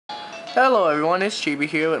Hello everyone, it's Chibi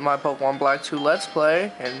here with my Pokemon Black 2 Let's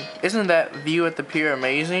Play, and isn't that view at the pier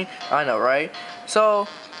amazing? I know, right? So,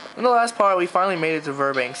 in the last part we finally made it to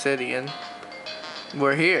Virbank City, and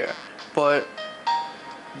we're here, but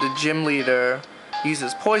the gym leader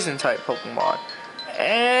uses poison type Pokemon,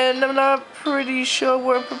 and I'm not pretty sure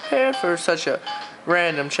we're prepared for such a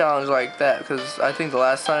random challenge like that, because I think the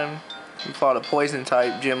last time we fought a poison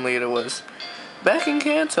type gym leader was back in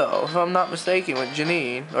Kanto, if I'm not mistaken, with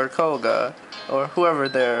Janine or Koga or whoever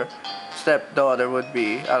their stepdaughter would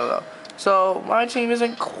be. I don't know. So my team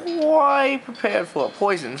isn't quite prepared for a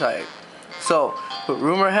poison type. So, but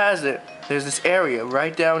rumor has it, there's this area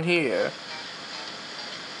right down here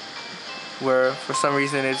where for some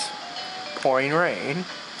reason it's pouring rain.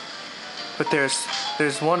 But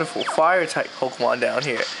there's wonderful fire type Pokemon down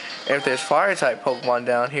here. And if there's fire type Pokemon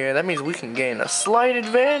down here, that means we can gain a slight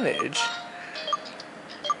advantage.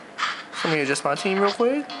 So let me adjust my team real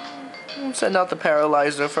quick. Send out the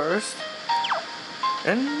paralyzer first.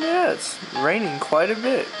 And yeah, it's raining quite a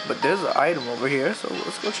bit. But there's an item over here, so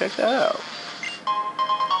let's go check that out.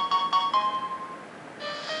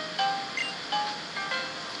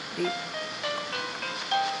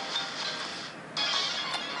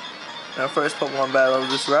 Our first Pokemon battle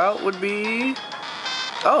of this route would be...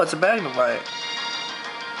 Oh, it's a Magnemite.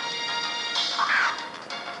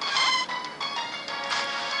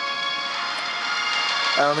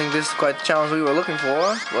 I don't think this is quite the challenge we were looking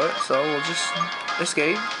for, but so we'll just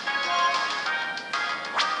escape.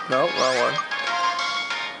 Nope, wrong one.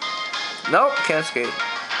 Nope, can't escape.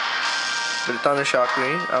 But it thunder shocked me.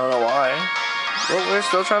 I don't know why. Well, we're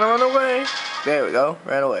still trying to run away. There we go,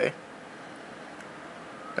 ran away.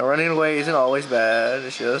 Now running away isn't always bad.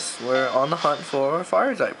 It's just we're on the hunt for a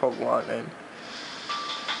fire type Pokemon, and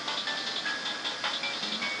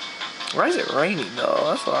why is it raining though?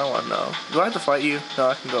 That's what I want to know. Do I have to fight you? No,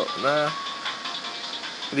 I can go. Nah.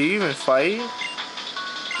 Do you even fight?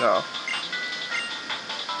 No.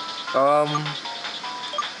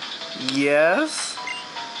 Yes.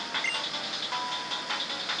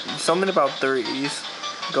 Something about threes.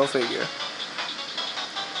 Go figure.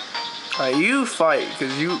 Alright, you fight,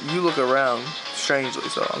 because you look around strangely,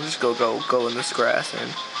 so I'm just go in this grass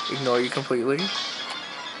and ignore you completely.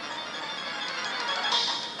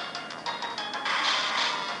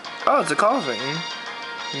 Oh, it's a coughing.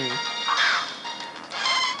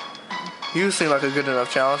 You seem like a good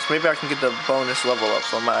enough challenge. Maybe I can get the bonus level up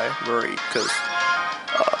for my Marie, because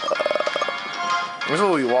that's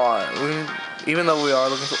what we want. Even though we are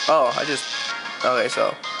looking for... Oh, okay,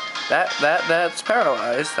 so that's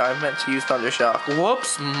paralyzed. I meant to use Thunder Shock.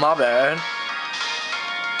 Whoops, my bad.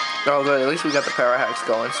 Oh, good. At least we got the Power Hacks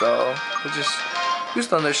going, so we'll just use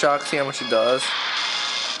Thunder Shock, see how much it does.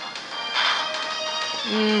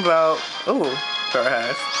 Ooh, Power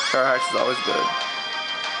Hacks. Power Hacks is always good.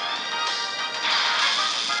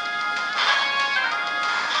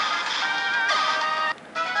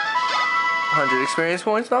 $100 experience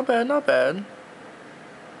points, not bad, not bad.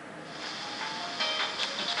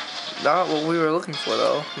 Not what we were looking for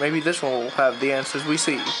though. Maybe this one will have the answers we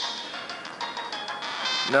see.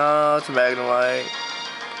 No, it's a Magnemite.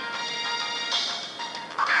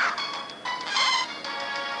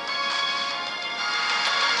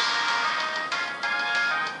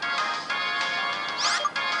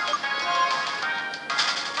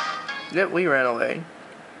 Yep, we ran away.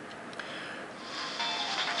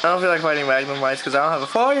 I don't feel like fighting Magnemites because I don't have a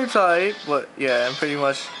fire type, but yeah, I'm pretty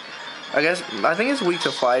much... I think it's weak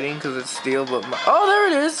to fighting because it's steel, but... Oh, there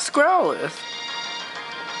it is! It's Growlithe!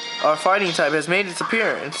 Our fighting type has made its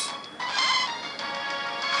appearance.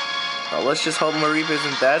 Oh, let's just hope Mareep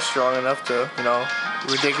isn't that strong enough to, you know,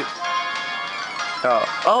 ridiculous...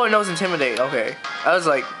 Oh, it knows Intimidate, okay. I was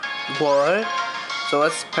like, what? So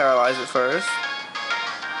let's paralyze it first.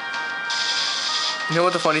 You know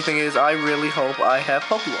what the funny thing is? I really hope I have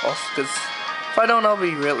Pokeballs, because if I don't, I'll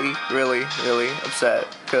be really, really, really upset,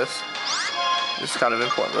 because it's kind of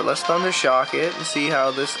important. But let's Thunder Shock it and see how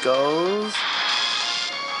this goes.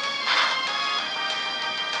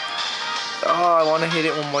 Oh, I want to hit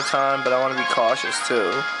it one more time, but I want to be cautious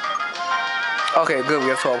too. Okay, good, we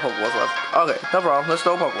have 12 Pokeballs left. Okay, no problem, let's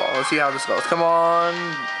throw a Pokeball. Let's see how this goes. Come on.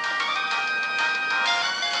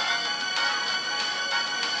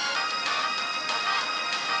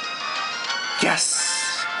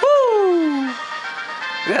 Yes! Woo!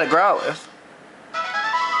 We got a Growlithe.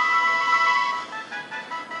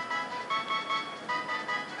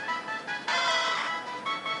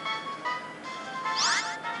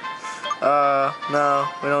 No,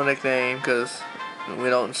 we don't nickname because we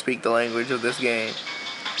don't speak the language of this game.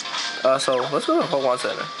 So let's go to the Pokemon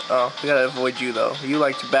Center. Oh, we gotta avoid you though. You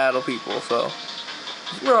like to battle people, so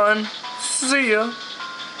run. See ya.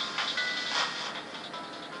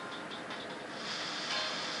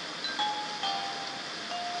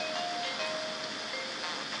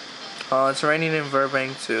 Oh, it's raining in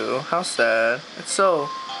Virbank too. How sad. It's so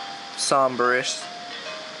somberish.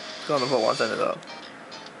 Let's go to the Pokemon Center though.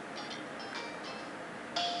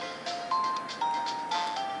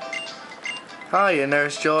 Hiya,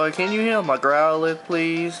 Nurse Joy. Can you heal my Growlithe,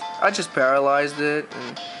 please? I just paralyzed it,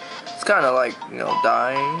 and it's kind of like, you know,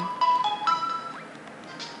 dying.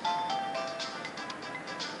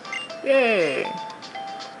 Yay!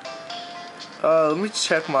 Let me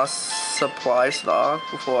check my supply stock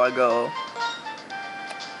before I go.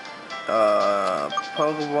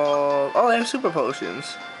 Pokeball. Oh, they have super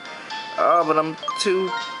potions. But I'm 2,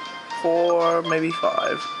 4, maybe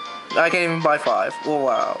 5. I can't even buy 5. Oh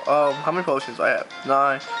wow. How many potions do I have?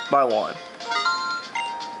 9. Buy 1.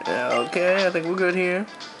 Yeah, okay, I think we're good here.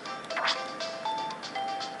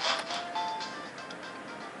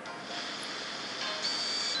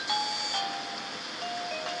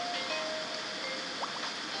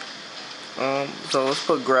 So let's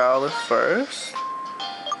put Growlithe first.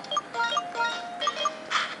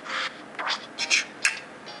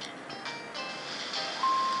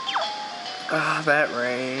 Ah, that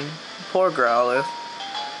rain. Poor Growlithe.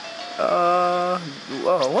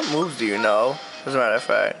 Well, what moves do you know? As a matter of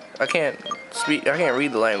fact, I can't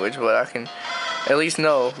read the language, but I can at least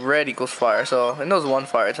know red equals fire. So it knows one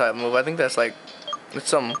fire type move. I think that's like, it's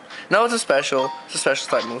some, no, it's a special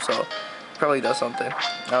type move, so it probably does something.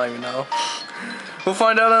 I don't even know. We'll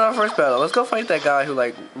find out in our first battle. Let's go fight that guy who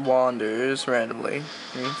like wanders randomly.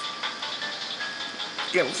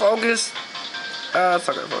 Get focused. It's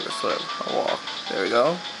not gonna focus, so I'll walk. There we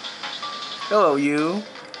go. Hello, you.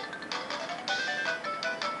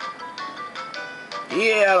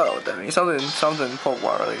 Yeah, I don't know what that means. Something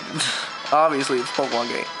Pokemon related. Obviously, it's Pokemon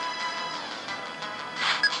game.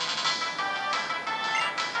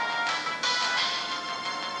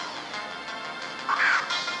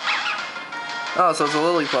 Oh, so it's a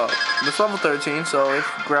Lillipup. It's level 13, so if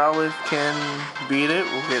Growlithe can beat it,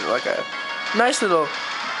 we'll get like a nice little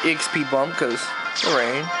XP bump, because the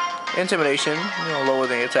rain. Intimidation, you know, lower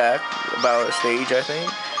the attack, about a stage, I think.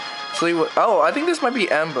 Oh, I think this might be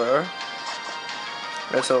Ember.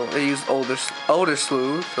 And so they used older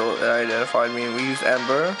Sleuth, so it identified me, and we used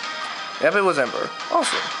Ember. Yep, it was Ember.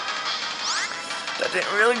 Awesome. That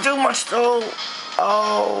didn't really do much though.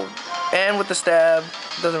 Oh, and with the stab,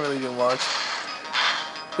 doesn't really do much.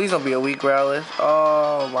 Please don't be a weak Growlithe.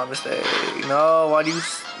 Oh, my mistake. No, why do you?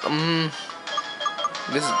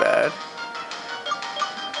 This is bad.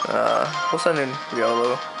 We'll send in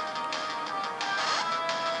Riolu.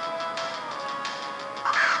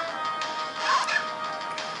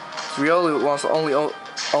 Riolu wants to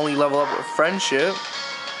only level up with friendship.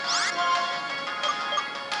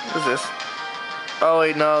 What is this? Oh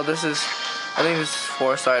wait, no, this is, I think this is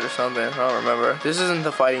Foresight or something. I don't remember. This isn't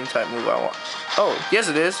the fighting type move I want. Oh, yes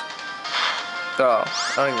it is. Oh,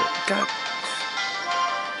 I don't even, God.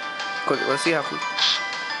 Quick, let's see how quick.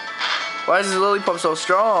 Why is this Lillipup so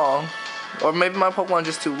strong? Or maybe my Pokemon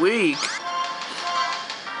just too weak.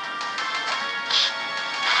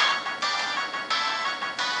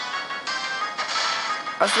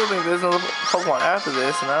 I still think there's another Pokemon after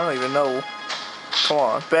this, and I don't even know. Come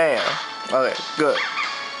on, bam. Okay, good.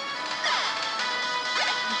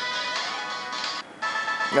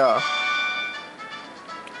 Yeah.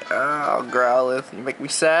 Oh, Growlithe, you make me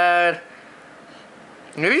sad.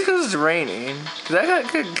 Maybe it's because it's raining.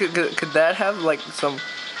 Could that have like some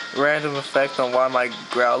random effect on why my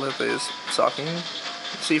Growlithe is sucking?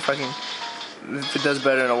 Let's see if I can, if it does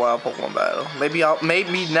better in a wild Pokemon battle. Maybe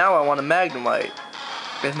now I want a Magnemite.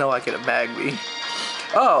 There's no I get a Magby.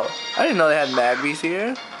 Oh, I didn't know they had Magbies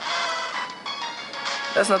here.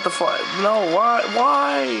 That's not the fun. No, why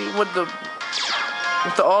with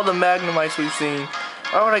all the Magnemites we've seen?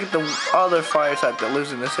 Why would I get the other fire type that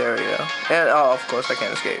lives in this area? And oh, of course I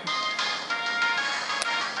can't escape.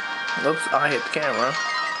 Oops, I hit the camera.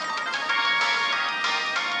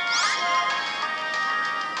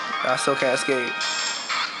 I still can't escape.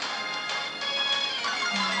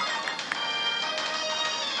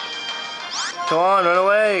 Come on, run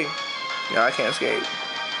away! Yeah, I can't escape.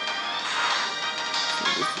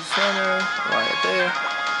 This is the center. Right there.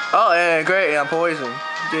 Oh, and great, I'm poisoned.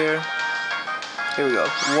 Dear. Here we go.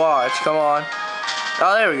 Watch, come on.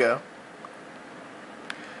 Oh, there we go.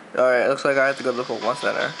 Alright, looks like I have to go to the Pokemon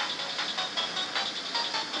Center.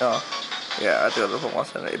 Oh, yeah, I have to go to the Pokemon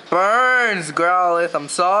Center. It burns, Growlithe. I'm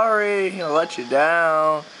sorry. I'll let you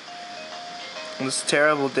down. On this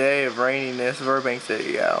terrible day of raininess, Virbank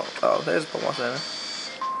City out. Oh, there's a Pokemon Center.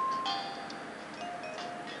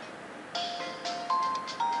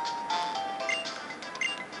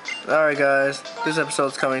 Alright guys, this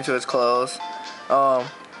episode's coming to its close.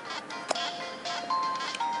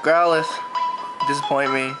 Growlithe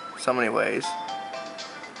disappoint me so many ways.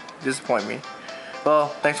 Disappoint me. Well,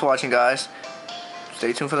 thanks for watching guys.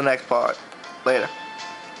 Stay tuned for the next part. Later.